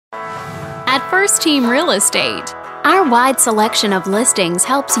First Team Real Estate. Our wide selection of listings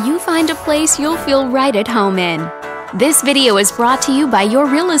helps you find a place you'll feel right at home in. This video is brought to you by your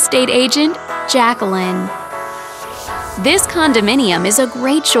real estate agent, Jacqueline. This condominium is a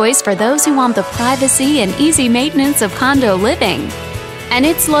great choice for those who want the privacy and easy maintenance of condo living. And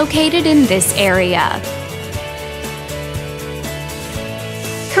it's located in this area.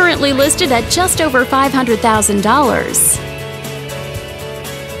 Currently listed at just over $500,000.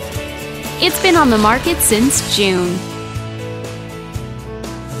 It's been on the market since June.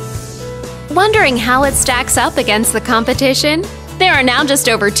 Wondering how it stacks up against the competition? There are now just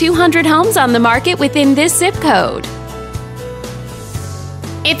over 200 homes on the market within this zip code.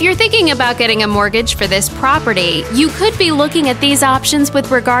 If you're thinking about getting a mortgage for this property, you could be looking at these options with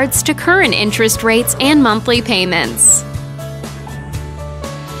regards to current interest rates and monthly payments.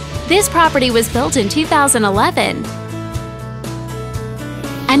 This property was built in 2011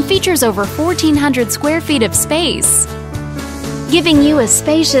 and features over 1,400 square feet of space, giving you a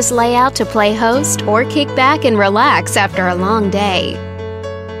spacious layout to play host or kick back and relax after a long day.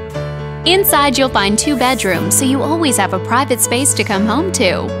 Inside, you'll find 2 bedrooms, so you always have a private space to come home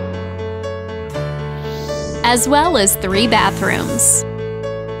to, as well as 3 bathrooms.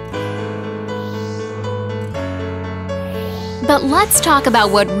 But let's talk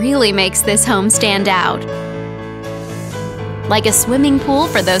about what really makes this home stand out. Like a swimming pool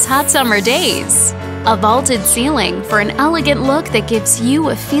for those hot summer days, a vaulted ceiling for an elegant look that gives you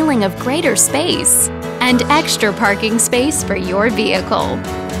a feeling of greater space, and extra parking space for your vehicle.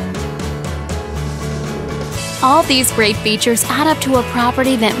 All these great features add up to a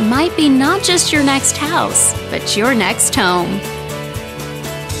property that might be not just your next house, but your next home.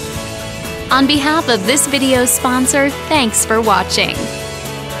 On behalf of this video's sponsor, thanks for watching.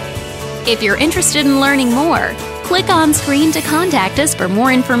 If you're interested in learning more, click on screen to contact us for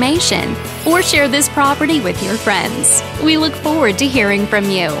more information or share this property with your friends. We look forward to hearing from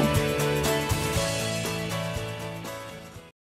you.